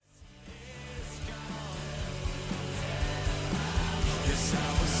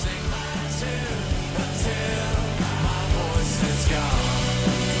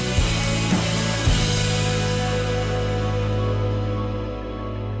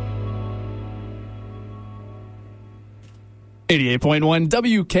88.1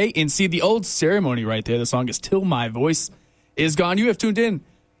 WKNC, the old ceremony right there. The song is Till My Voice Is Gone. You have tuned in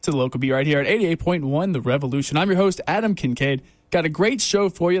to the local beat right here at 88.1 The Revolution. I'm your host, Adam Kincaid. Got a great show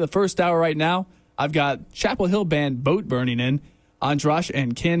for you. The first hour right now, I've got Chapel Hill band Boat Burning in. Andras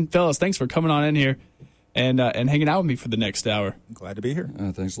and Ken. Fellas, thanks for coming on in here and hanging out with me for the next hour. Glad to be here.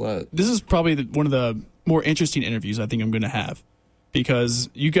 Thanks a lot. This is probably one of the more interesting interviews I think I'm going to have because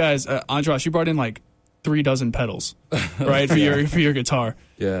you guys, Andras, you brought in like 3 dozen pedals, right, for your guitar.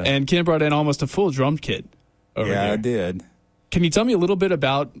 Yeah. And Ken brought in almost a full drum kit over here. Yeah, I did. Can you tell me a little bit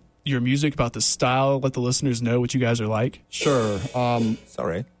about your music, about the style, let the listeners know what you guys are like? Sure.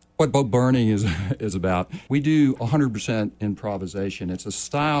 Sorry. What Boat Burning is about, we do 100% improvisation. It's a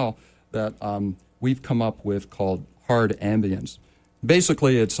style that we've come up with called hard ambience.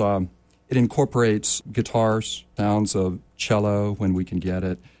 Basically, it incorporates guitars, sounds of cello when we can get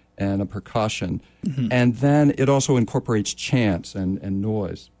it, and a percussion. Mm-hmm. And then it also incorporates chants and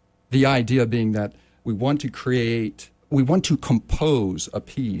noise. The idea being that we want to compose a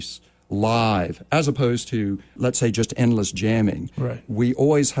piece live, as opposed to, let's say, just endless jamming. Right. We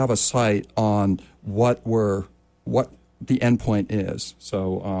always have a sight on what the end point is.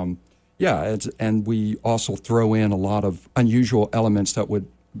 So, and we also throw in a lot of unusual elements that would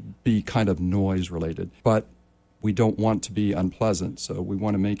be kind of noise related. But we don't want to be unpleasant, so we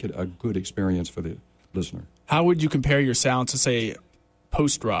want to make it a good experience for the listener. How would you compare your sound to, say,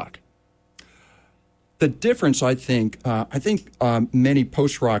 post-rock? The difference, I think many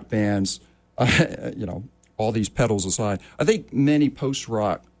post-rock bands, all these pedals aside, I think many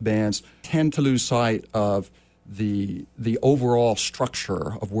post-rock bands tend to lose sight of the overall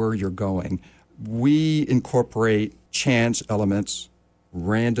structure of where you're going. We incorporate chance elements,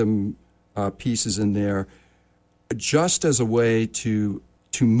 random pieces in there, just as a way to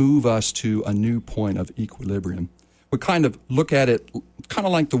move us to a new point of equilibrium. We kind of look at it kind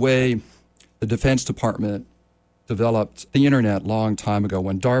of like the way the Defense Department developed the internet a long time ago.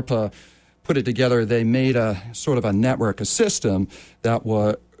 When DARPA put it together, they made a sort of a network, a system that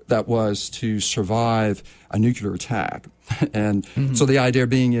was to survive a nuclear attack. And so the idea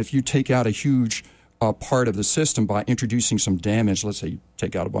being, if you take out a huge part of the system by introducing some damage, let's say you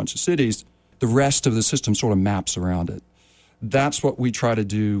take out a bunch of cities, the rest of the system sort of maps around it. That's what we try to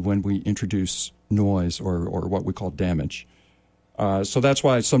do when we introduce noise or what we call damage. So that's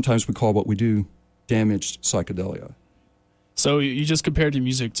why sometimes we call what we do damaged psychedelia. So you just compared your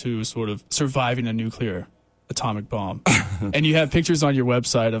music to sort of surviving a nuclear atomic bomb. And you have pictures on your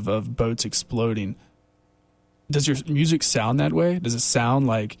website of boats exploding. Does your music sound that way? Does it sound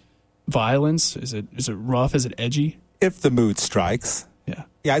like violence? Is it rough? Is it edgy? If the mood strikes.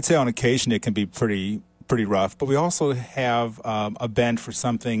 Yeah, I'd say on occasion it can be pretty rough, but we also have a bent for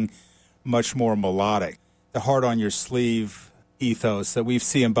something much more melodic. The heart on your sleeve ethos that we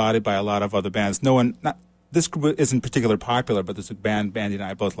see embodied by a lot of other bands. This group isn't particularly popular, but there's a band Bandy and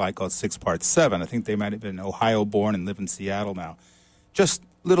I both like called 6 Part 7. I think they might have been Ohio-born and live in Seattle now. Just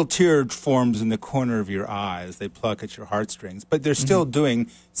little tear forms in the corner of your eyes. They pluck at your heartstrings, but they're still doing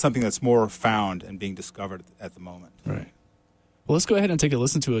something that's more found and being discovered at the moment. Right. Well, let's go ahead and take a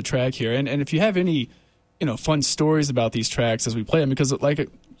listen to a track here. And if you have any, fun stories about these tracks as we play them, because like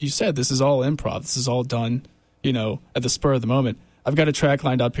you said, this is all improv. This is all done, at the spur of the moment. I've got a track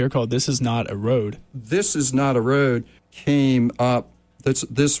lined up here called This Is Not a Road. This Is Not a Road came up.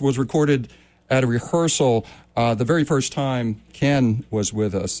 This was recorded at a rehearsal the very first time Ken was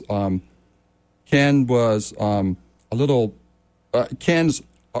with us. Ken was Ken's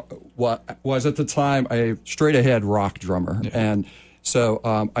was at the time a straight-ahead rock drummer. Yeah. And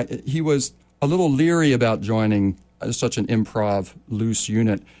so he was a little leery about joining such an improv loose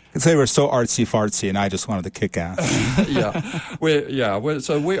unit. They were so artsy-fartsy, and I just wanted to kick ass. I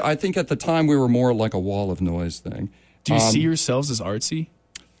think at the time we were more like a wall of noise thing. Do you see yourselves as artsy?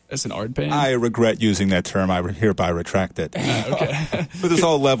 As an art band? I regret using that term. I hereby retract it. Okay. But there's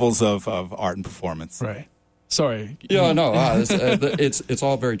all levels of art and performance. Right. Sorry. Yeah, no, it's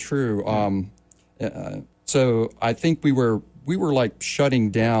all very true. So I think we were like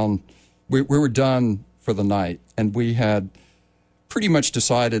shutting down. We were done for the night, and we had pretty much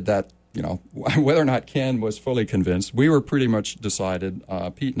decided that, whether or not Ken was fully convinced, we were pretty much decided,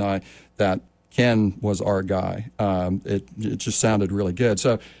 Pete and I, that Ken was our guy. It just sounded really good.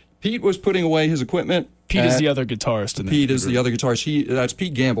 So Pete was putting away his equipment. Pete is the other guitarist. Pete is the other guitarist. That's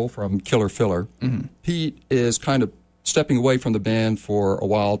Pete Gamble from Killer Filler. Mm-hmm. Pete is kind of stepping away from the band for a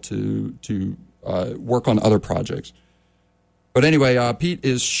while to work on other projects. But anyway, Pete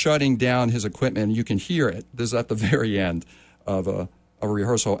is shutting down his equipment. You can hear it. This is at the very end of a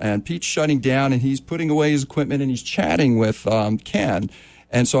rehearsal, and Pete's shutting down, and he's putting away his equipment, and he's chatting with Ken.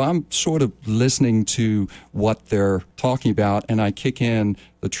 And so I'm sort of listening to what they're talking about, and I kick in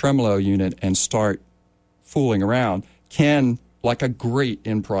the tremolo unit and start fooling around. Ken, like a great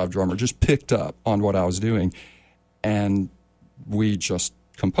improv drummer, just picked up on what I was doing, and we just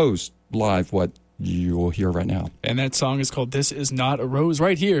composed live what you will hear right now. And that song is called This Is Not a Rose,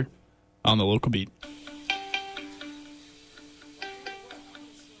 right here on the Local Beat.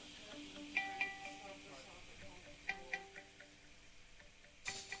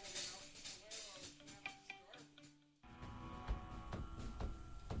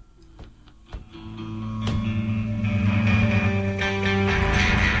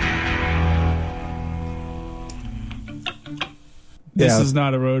 This is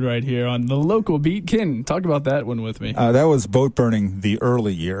not a road right here on the Local Beat. Ken, talk about that one with me. That was boat burning the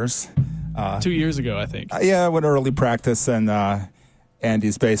early years. 2 years ago, I think. Yeah, when early practice in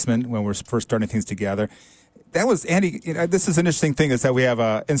Andy's basement when we're first starting things together. That was Andy. This is an interesting thing is that we have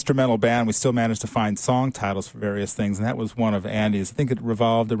an instrumental band. We still managed to find song titles for various things, and that was one of Andy's. I think it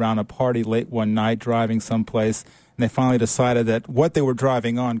revolved around a party late one night driving someplace, and they finally decided that what they were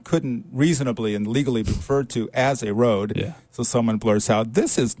driving on couldn't reasonably and legally be referred to as a road. Yeah. So someone blurts out,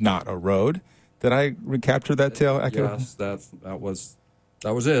 "This is not a road." Did I recapture that tale accurately? Yes, that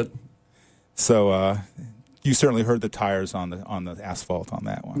was it. So you certainly heard the tires on the asphalt on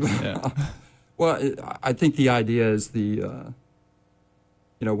that one. Yeah. Well, I think the idea is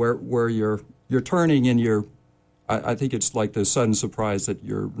where you're turning and I think it's like the sudden surprise that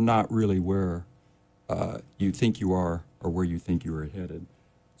you're not really where you think you are or where you think you are headed.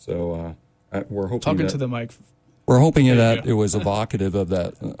 So we're hoping Talking to the mic. We're hoping that go. it was evocative of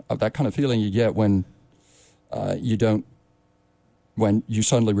that kind of feeling you get when when you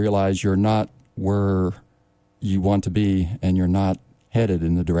suddenly realize you're not where you want to be and you're not headed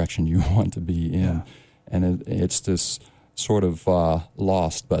in the direction you want to be in. Yeah. And it's this sort of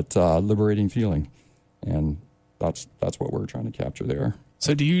lost but liberating feeling. And that's what we're trying to capture there.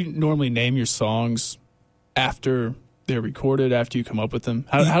 So do you normally name your songs after they're recorded, after you come up with them?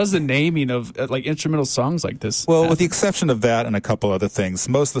 How does the naming of like instrumental songs like this Well, happen? with the exception of that and a couple other things,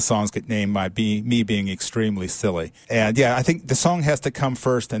 most of the songs get named by me being extremely silly. And yeah, I think the song has to come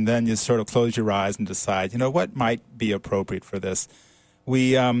first, and then you sort of close your eyes and decide, what might be appropriate for this.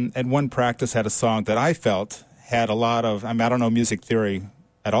 We, at one practice, had a song that I felt had a lot of, I don't know music theory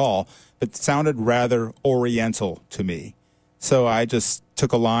at all, but sounded rather oriental to me. So I just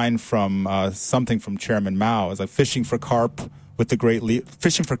took a line from something from Chairman Mao. It was like fishing for carp with the great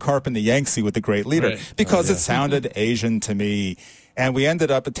fishing for carp in the Yangtze with the great leader, right. because it sounded Asian to me. And we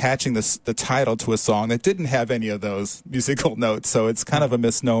ended up attaching the title to a song that didn't have any of those musical notes. So it's kind of a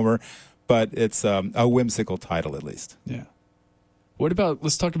misnomer, but it's a whimsical title at least. Yeah.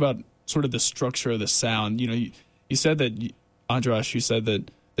 Let's talk about sort of the structure of the sound. You said that, Andras, you said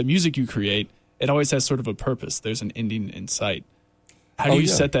that the music you create, it always has sort of a purpose. There's an ending in sight. How do you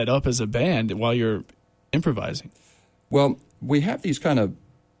set that up as a band while you're improvising? Well, we have these kind of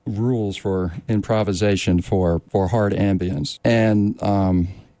rules for improvisation for hard ambience. And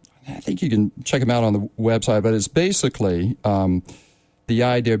I think you can check them out on the website, but it's basically the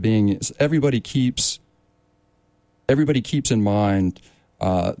idea being is everybody keeps in mind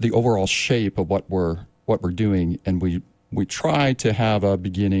the overall shape of what we're doing, and we try to have a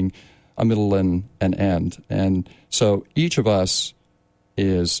beginning, a middle, and an end. And so each of us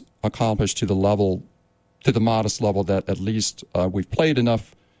is accomplished to the modest level that at least we've played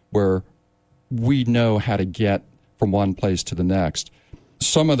enough where we know how to get from one place to the next.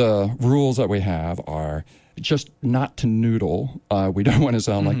 Some of the rules that we have are just not to noodle. We don't want to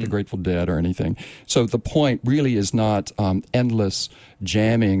sound like the Grateful Dead or anything. So the point really is not endless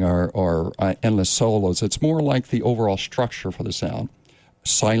jamming or endless solos. It's more like the overall structure for the sound.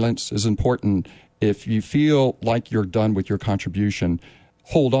 Silence is important. If you feel like you're done with your contribution,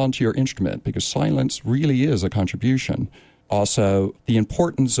 hold on to your instrument, because silence really is a contribution. Also, the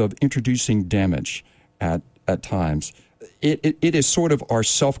importance of introducing damage at times. It is sort of our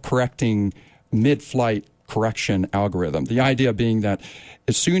self-correcting mid-flight correction algorithm. The idea being that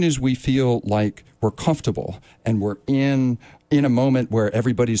as soon as we feel like we're comfortable and we're in a moment where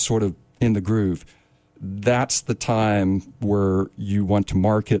everybody's sort of in the groove, that's the time where you want to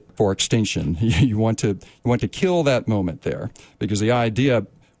mark it for extinction. You want to kill that moment there, because the idea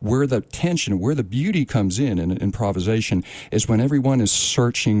where the tension, where the beauty comes in improvisation is when everyone is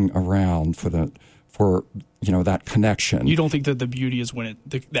searching around for that connection. You don't think that the beauty is when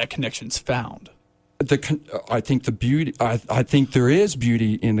that connection's found? I think the beauty. I think there is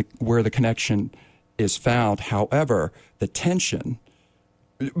beauty in where the connection is found. However, the tension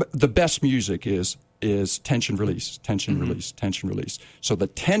the best music is tension release, tension release, tension release. So the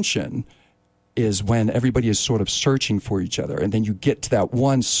tension is when everybody is sort of searching for each other, and then you get to that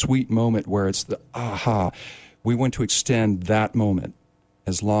one sweet moment where it's the aha. We want to extend that moment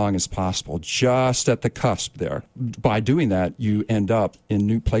as long as possible, just at the cusp there. By doing that, you end up in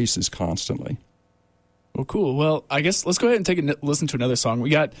new places constantly. Well, cool. Well, I guess let's go ahead and take a listen to another song. We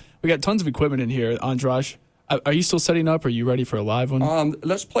got tons of equipment in here. Andras, are you still setting up? Are you ready for a live one?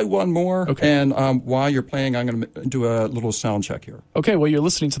 Let's play one more. Okay. And while you're playing, I'm going to do a little sound check here. Okay. Well, you're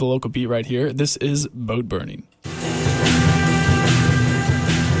listening to the local beat right here. This is Boat Burning.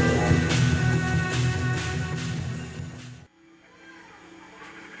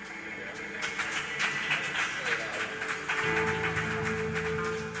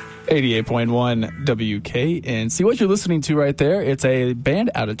 88.1 WK. And see what you're listening to right there? It's a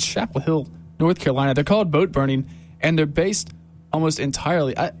band out of Chapel Hill, North Carolina. They're called Boat Burning, and they're based almost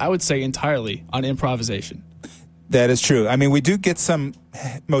entirely, I would say entirely, on improvisation. That is true. I mean, we do get some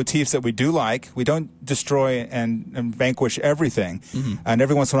motifs that we do like. We don't destroy and vanquish everything. And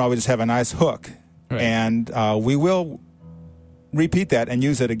every once in a while, we just have a nice hook. Right. And we will repeat that and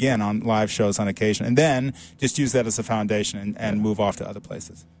use it again on live shows on occasion. And then just use that as a foundation and move off to other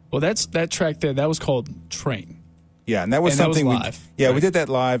places. Well, that track there, that was called Train. Yeah, and that was something that was live. We did that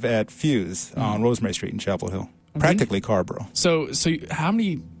live at Fuse on Rosemary Street in Chapel Hill. Practically Carborough. So how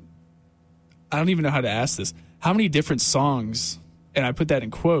many, I don't even know how to ask this, how many different songs, and I put that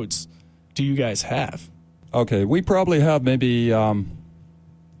in quotes, do you guys have? Okay, we probably have maybe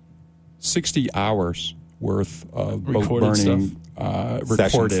 60 hours worth of Boat Burning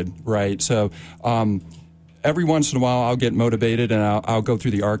recorded, right? So every once in a while I'll get motivated and I'll go through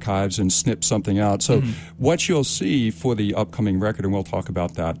the archives and snip something out. So what you'll see for the upcoming record, and we'll talk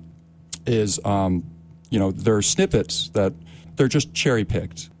about that, is there are snippets that they're just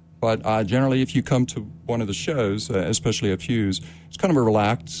cherry-picked. But generally, if you come to one of the shows, especially at Fuse, it's kind of a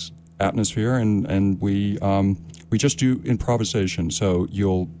relaxed atmosphere, and we just do improvisation. So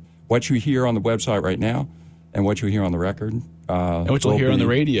what you hear on the website right now, and what you hear on the record, and what you'll hear on the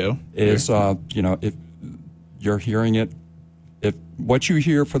radio is if you're hearing it, if what you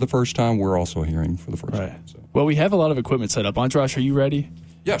hear for the first time, we're also hearing for the first time. So. Well, we have a lot of equipment set up. Andras, are you ready?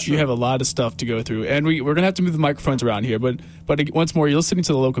 Yeah, sure. You have a lot of stuff to go through, and we're gonna have to move the microphones around here. But once more, you're listening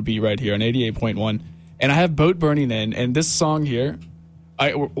to the local beat right here on 88.1, and I have Boat Burning in, and this song here,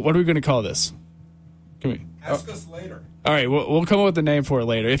 what are we gonna call this? Ask us later. All right, we'll come up with a name for it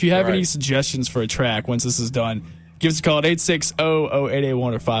later. If you have any suggestions for a track once this is done, give us a call at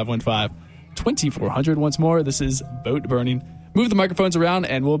 860-0881 or 515-2400. Once more, this is Boat Burning. Move the microphones around,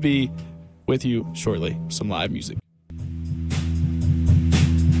 and we'll be with you shortly. Some live music.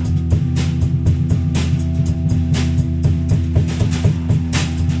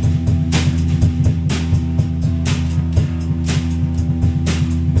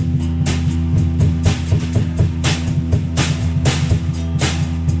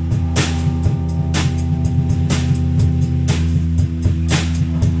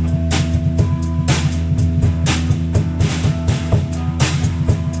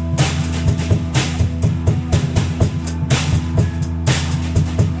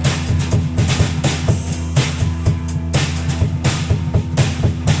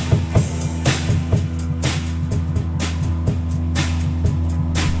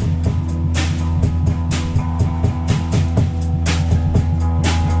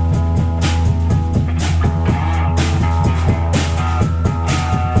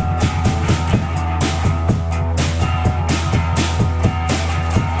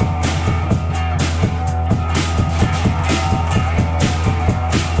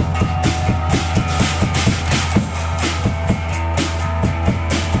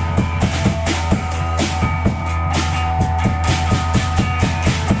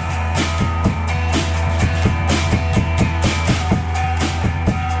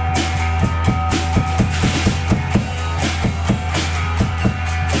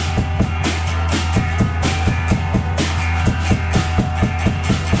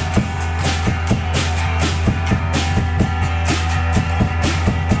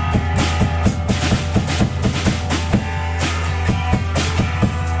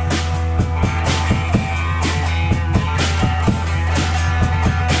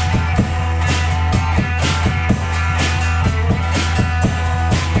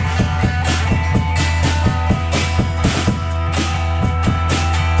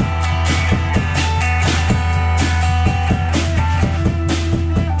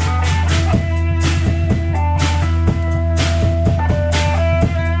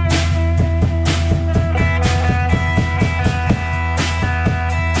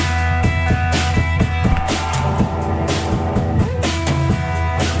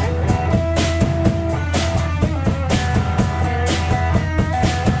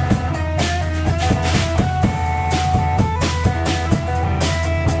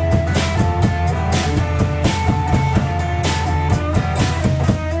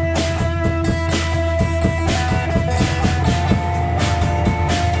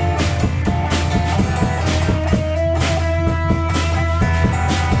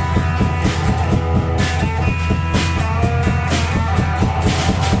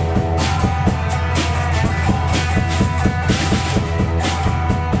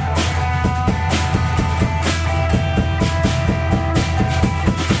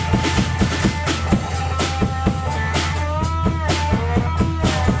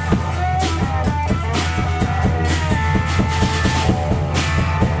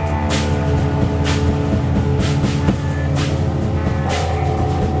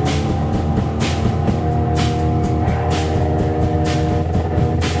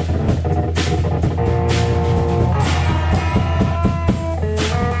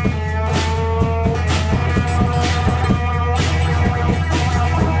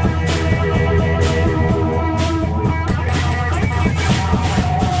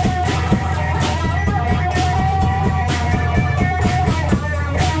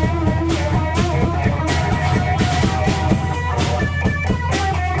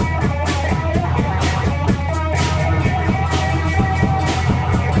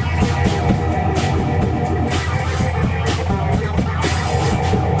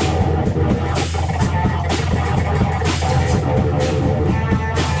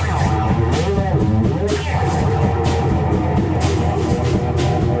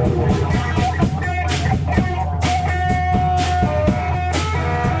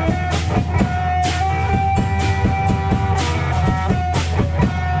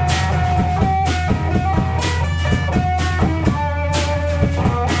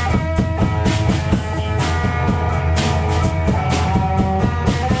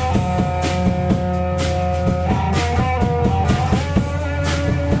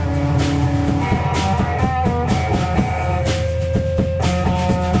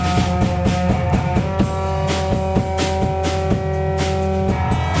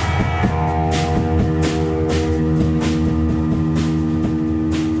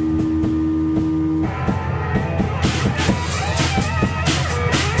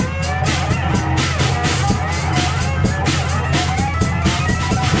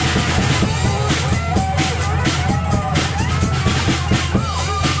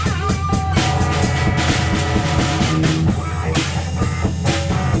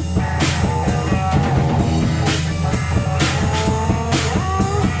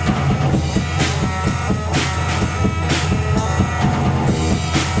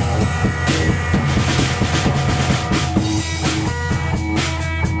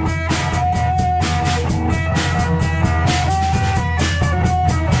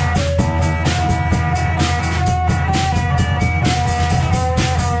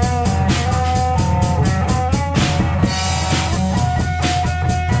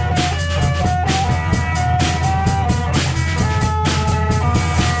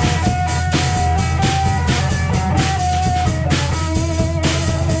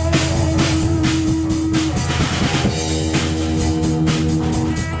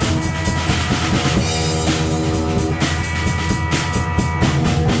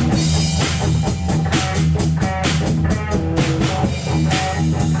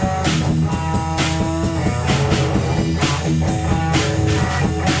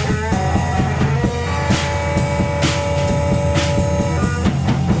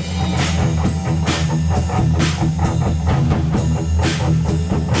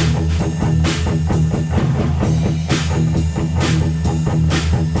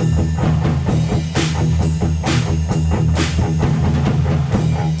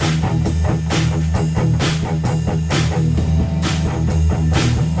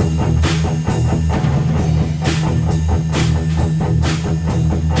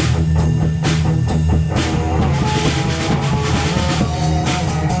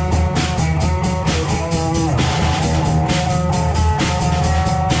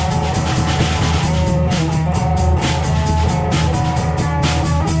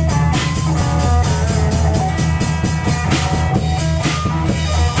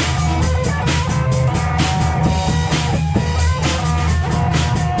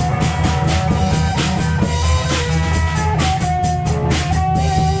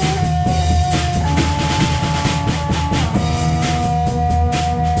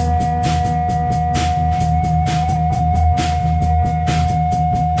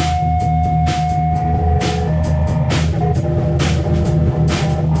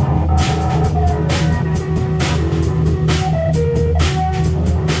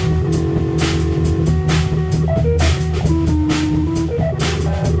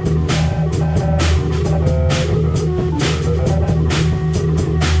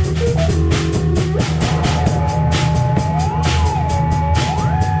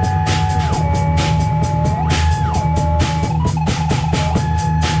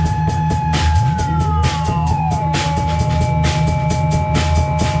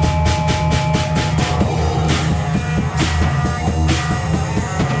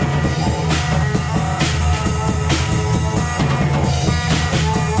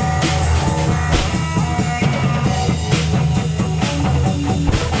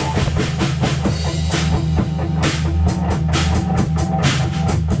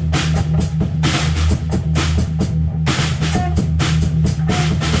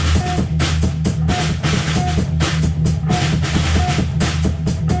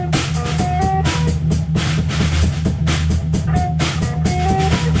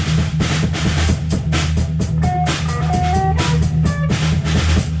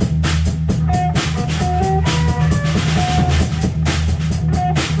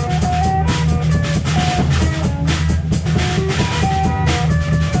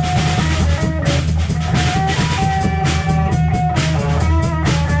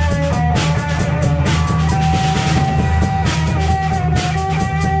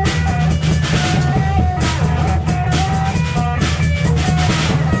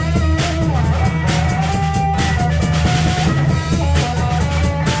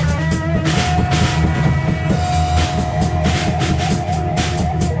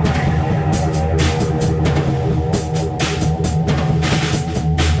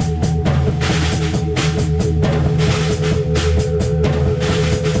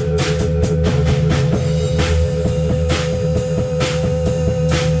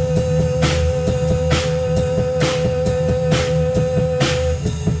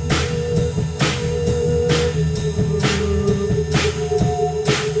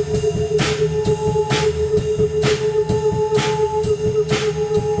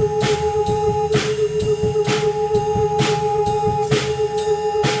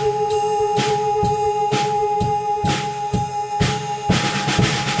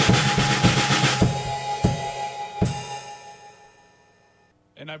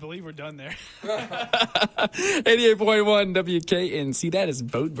 I believe we're done there. 88.1 WKNC. That is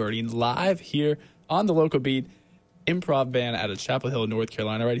Boat Birding live here on the Local Beat improv band out of Chapel Hill, North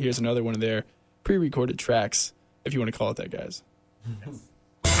Carolina. Right here's another one of their pre-recorded tracks, if you want to call it that, guys. Yes.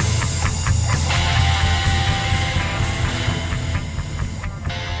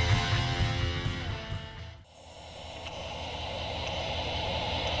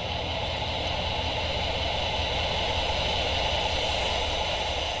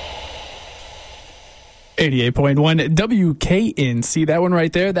 88.1 WKNC. That one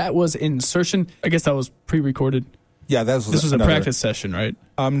right there, that was Insertion. I guess that was pre-recorded. Yeah, this was a practice session, right?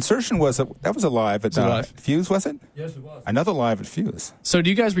 Insertion was a live at Fuse, was it? Yes, it was. Another live at Fuse. So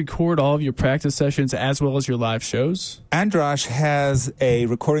do you guys record all of your practice sessions as well as your live shows? Androsh has a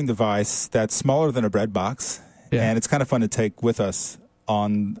recording device that's smaller than a bread box, and it's kind of fun to take with us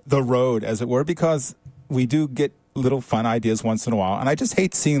on the road, as it were, because we do get little fun ideas once in a while, and I just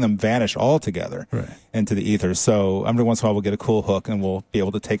hate seeing them vanish altogether into the ether. So every once in a while we'll get a cool hook, and we'll be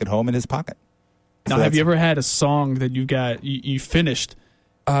able to take it home in his pocket. Now, have you ever had a song that you finished?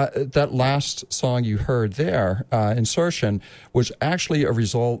 That last song you heard there, Insertion, was actually a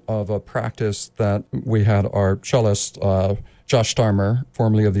result of a practice that we had our cellist, Josh Starmer,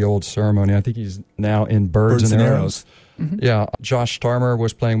 formerly of the Old Ceremony. I think he's now in Birds and Arrows. Mm-hmm. Yeah, Josh Starmer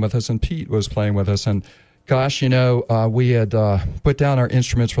was playing with us, and Pete was playing with us. And gosh, we had put down our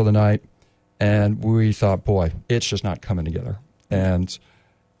instruments for the night, and we thought, boy, it's just not coming together. And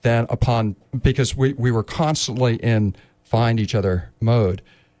then because we were constantly in find each other mode,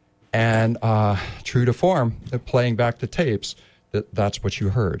 and true to form, playing back the tapes, that's what you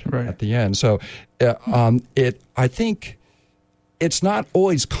heard at the end. So I think it's not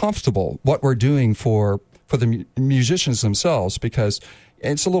always comfortable what we're doing for the musicians themselves, because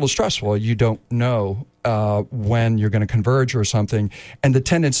it's a little stressful. You don't know when you're going to converge or something, and the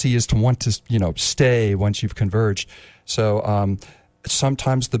tendency is to want to stay once you've converged. So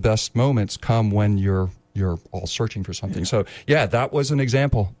sometimes the best moments come when you're all searching for something. So yeah, that was an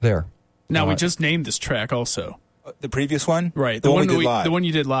example there. Now we just named this track also. The previous one, right? The one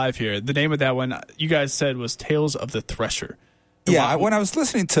you did live here. The name of that one you guys said was "Tales of the Thresher." Yeah, when I was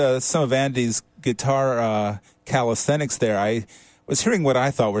listening to some of Andy's guitar calisthenics there, I was hearing what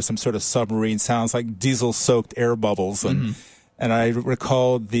I thought were some sort of submarine sounds, like diesel-soaked air bubbles, and I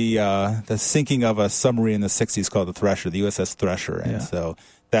recalled the sinking of a submarine in the '60s called the Thresher, the USS Thresher, and so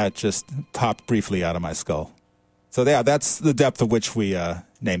that just popped briefly out of my skull. So yeah, that's the depth of which we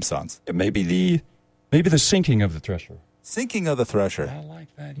name songs. Maybe the sinking of the Thresher. Sinking of the Thresher. I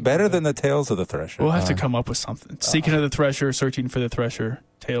like that. Better than the Tales of the Thresher. We'll have to come up with something. Sinking of the Thresher, Searching for the Thresher,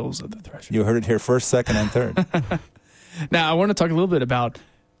 Tales of the Thresher. You heard it here first, second, and third. Now, I want to talk a little bit about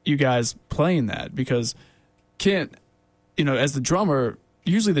you guys playing that, because Kent, as the drummer,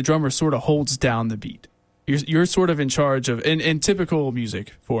 usually the drummer sort of holds down the beat. You're sort of in charge of, in typical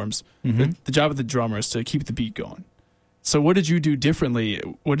music forms, the job of the drummer is to keep the beat going. So what did you do differently?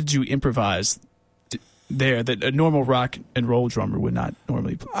 What did you improvise there that a normal rock and roll drummer would not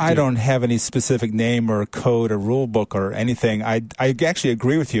normally do? I don't have any specific name or code or rule book or anything. I actually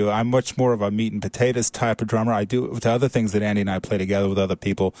agree with you. I'm much more of a meat and potatoes type of drummer. I do it with other things that Andy and I play together with other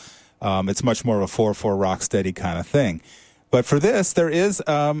people. It's much more of a 4/4 rock steady kind of thing. But for this, there is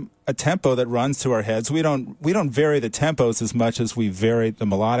a tempo that runs through our heads. We don't vary the tempos as much as we vary the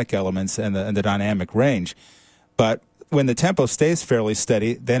melodic elements and the dynamic range. But when the tempo stays fairly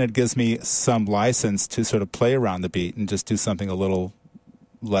steady, then it gives me some license to sort of play around the beat and just do something a little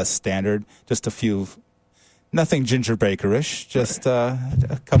less standard, just a few, nothing Ginger Baker-ish, just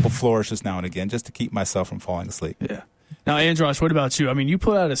a couple flourishes now and again, just to keep myself from falling asleep. Yeah. Now, Androsh, what about you? I mean, you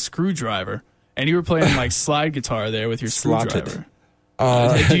pulled out a screwdriver, and you were playing like slide guitar there with your screwdriver.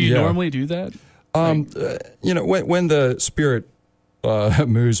 Do you normally do that? When the spirit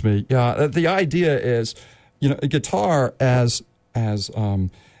moves me, the idea is, a guitar as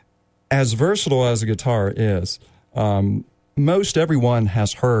versatile as a guitar is, most everyone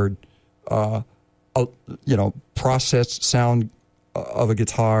has heard, processed sound of a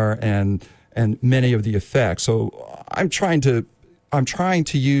guitar and many of the effects. So I'm trying to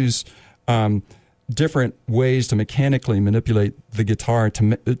use different ways to mechanically manipulate the guitar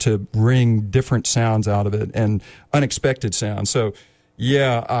to wring different sounds out of it and unexpected sounds. So.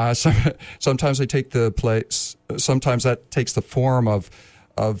 Yeah, sometimes they take the place. Sometimes that takes the form of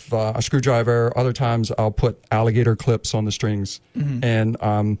a screwdriver. Other times I'll put alligator clips on the strings, and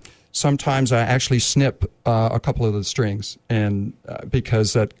sometimes I actually snip a couple of the strings, and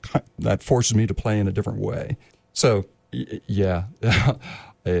because that forces me to play in a different way. So yeah,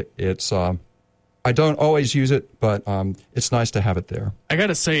 it's I don't always use it, but it's nice to have it there. I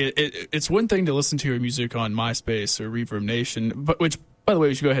gotta say, it's one thing to listen to your music on MySpace or Reverb Nation, but which, by the way,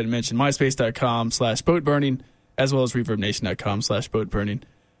 we should go ahead and mention myspace.com/boatburning as well as reverbnation.com/boatburning.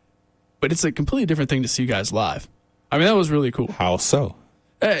 But it's a completely different thing to see you guys live. I mean, that was really cool. How so?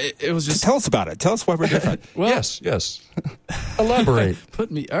 It was just Tell us about it. Tell us why we're different. well, Yes. Elaborate. all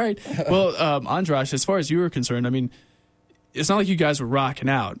right. Well, Andras, as far as you were concerned, I mean, it's not like you guys were rocking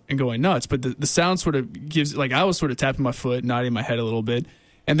out and going nuts, but the sound sort of gives, like, I was sort of tapping my foot, nodding my head a little bit.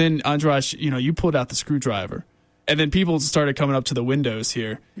 And then, Andras, you pulled out the screwdriver. And then people started coming up to the windows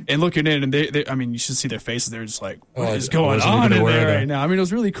here and looking in, and they I mean, you should see their faces. They're just like, what is going on in there right now? I mean, it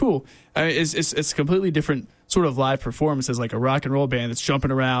was really cool. I mean, it's a completely different sort of live performance as like a rock and roll band that's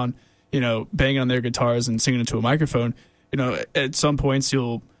jumping around, banging on their guitars and singing into a microphone. At some points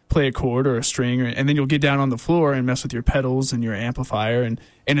you'll play a chord or a string, and then you'll get down on the floor and mess with your pedals and your amplifier and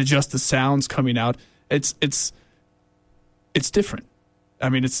adjust the sounds coming out. It's different. I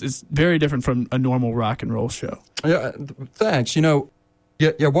mean, it's very different from a normal rock and roll show. Yeah, thanks. What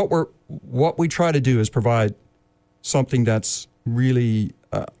we try to do is provide something that's really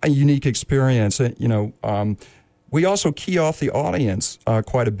a unique experience. We also key off the audience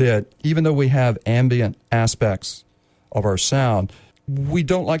quite a bit, even though we have ambient aspects of our sound. We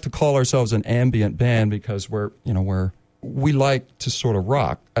don't like to call ourselves an ambient band because we like to sort of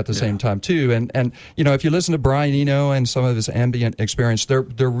rock at the same time too. And if you listen to Brian Eno and some of his ambient experience, they're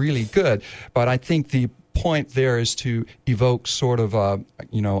really good. But I think the point there is to evoke sort of an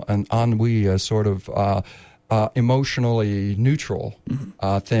ennui, a sort of emotionally neutral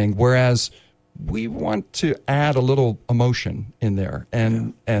thing, whereas we want to add a little emotion in there.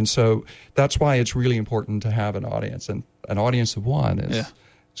 And so that's why it's really important to have an audience, and an audience of one is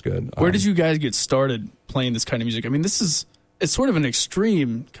good. Where did you guys get started playing this kind of music? I mean, it's sort of an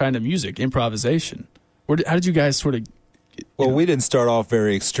extreme kind of music, improvisation. How did you guys sort of... Well, we didn't start off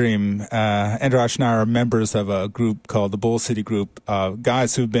very extreme. Andras and I are members of a group called the Bull City Group,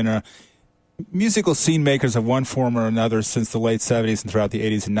 guys who've been musical scene makers of one form or another since the late 70s and throughout the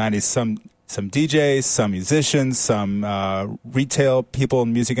 80s and 90s. Some DJs, some musicians, some retail people in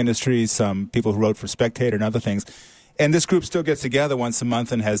the music industry, some people who wrote for Spectator and other things. And this group still gets together once a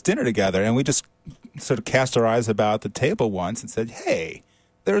month and has dinner together. And we just sort of cast our eyes about the table once and said, hey,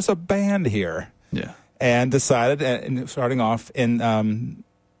 there's a band here. Yeah. And decided, and starting off in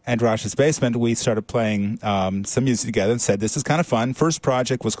Andras' basement, we started playing some music together and said, this is kind of fun. First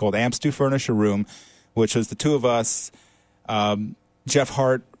project was called Amps Do Furnish a Room, which was the two of us, Jeff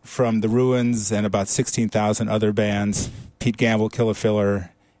Hart from The Ruins and about 16,000 other bands, Pete Gamble, Killer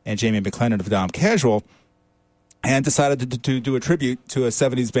Filler, and Jamie McLennan of Dom Casual, and decided to do a tribute to a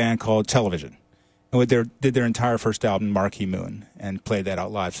 70s band called Television. And did their entire first album, Marquee Moon, and played that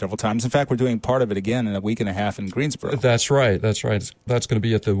out live several times. In fact, we're doing part of it again in a week and a half in Greensboro. That's right. That's going to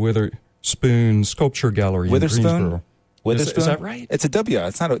be at the Witherspoon Sculpture Gallery in Greensboro. Witherspoon? Is that right? It's a W.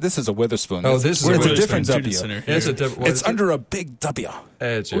 It's not. This is a Witherspoon. Oh, this is a different W. It's under a big W.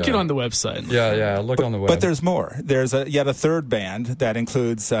 We'll get on the website. Look on the web. But there's more. There's yet a third band that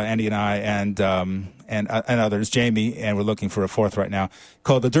includes Andy and I and others, Jamie, and we're looking for a fourth right now,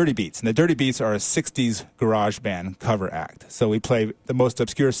 called the Dirty Beats. And the Dirty Beats are a 60s garage band cover act. So we play the most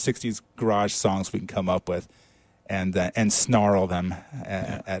obscure 60s garage songs we can come up with and snarl them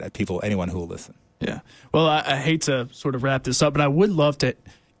at people, anyone who will listen. Yeah. Well, I hate to sort of wrap this up, but I would love to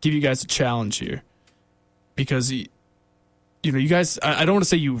give you guys a challenge here because, you guys, I don't want to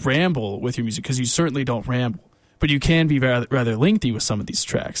say you ramble with your music because you certainly don't ramble, but you can be rather lengthy with some of these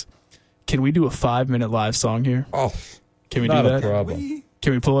tracks. Can we do a 5-minute live song here? Oh, can we do not that? a problem.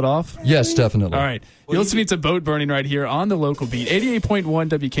 Can we pull it off? Yes, definitely. All right. You're listening to Boat Burning right here on the local beat, 88.1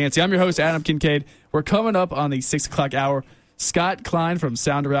 WKNC. I'm your host, Adam Kincaid. We're coming up on the 6 o'clock hour. Scott Klein from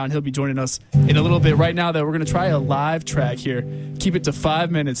Sound Around, he'll be joining us in a little bit. Right now, though, we're going to try a live track here. Keep it to 5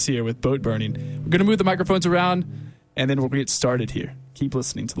 minutes here with Boat Burning. We're going to move the microphones around, and then we'll get started here. Keep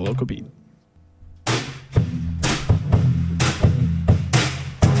listening to the local beat.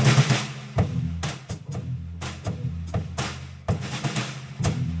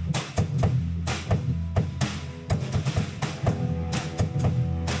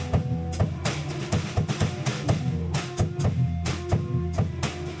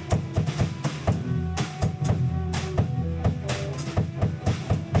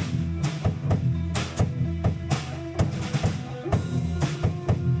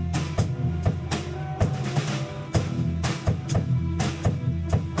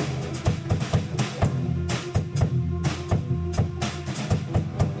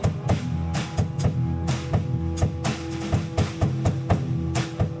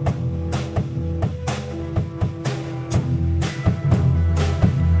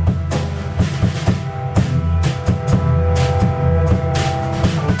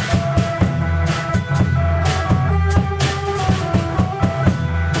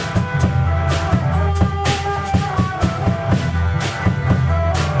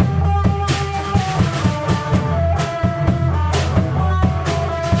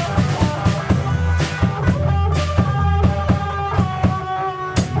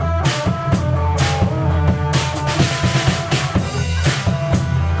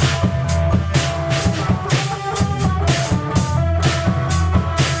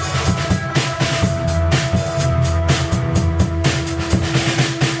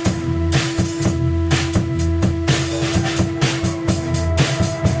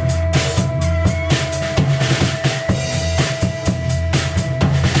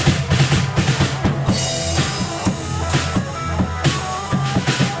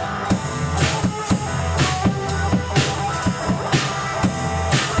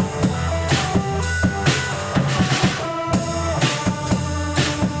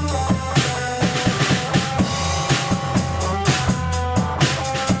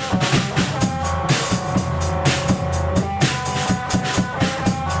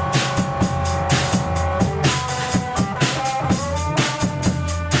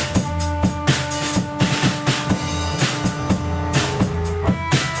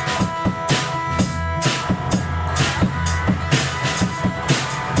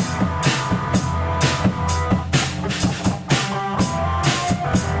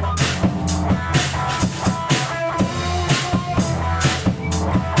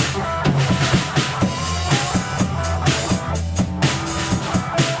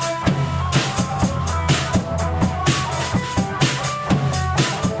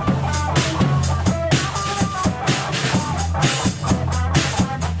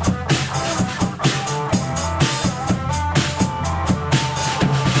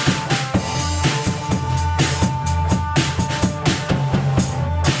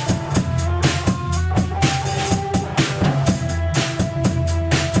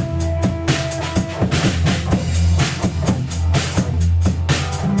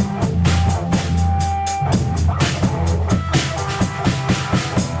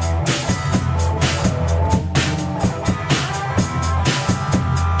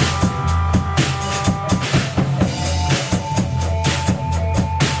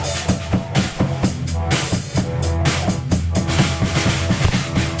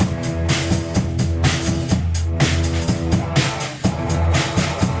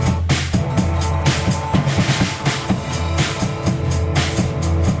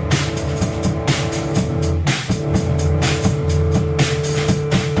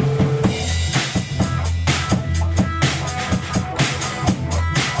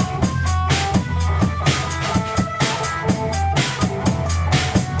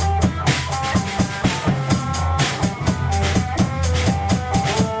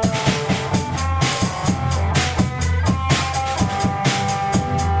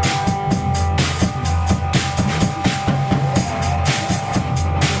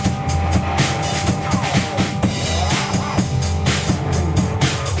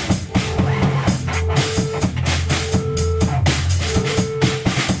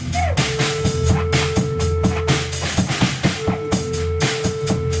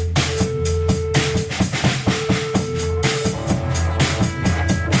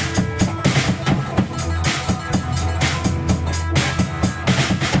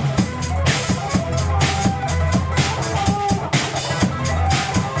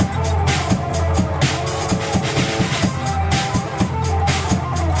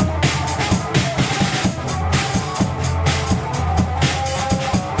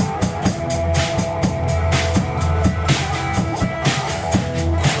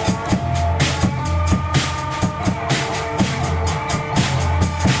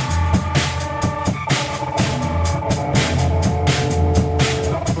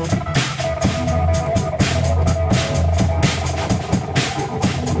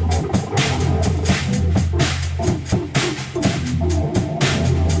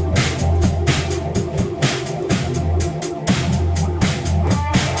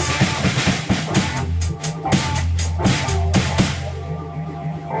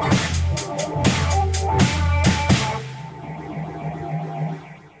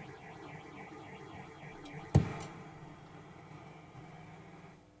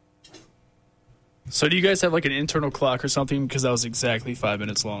 So do you guys have like an internal clock or something? Because that was exactly 5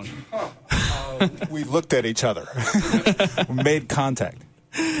 minutes long. We looked at each other. We made contact.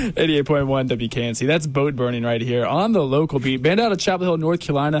 88.1 WKNC. That's Boat Burning right here on the local beat. Band out of Chapel Hill, North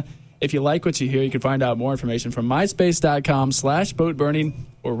Carolina. If you like what you hear, you can find out more information from myspace.com/boatburning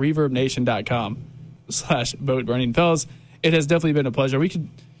or reverbnation.com/boatburning. Fellas, it has definitely been a pleasure. We could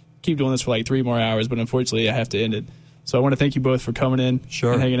keep doing this for like 3 more hours, but unfortunately I have to end it. So I want to thank you both for coming in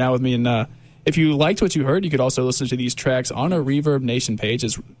and hanging out with me. And if you liked what you heard, you could also listen to these tracks on our Reverb Nation page.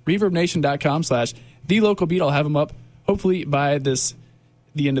 It's reverbnation.com/thelocalbeat. I'll have them up hopefully by the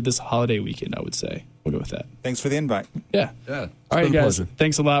end of this holiday weekend, I would say. We'll go with that. Thanks for the invite. Yeah. Yeah. All right, guys. Pleasure.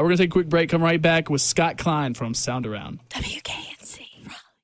 Thanks a lot. We're going to take a quick break. Come right back with Scott Klein from Sound Around. WKNC.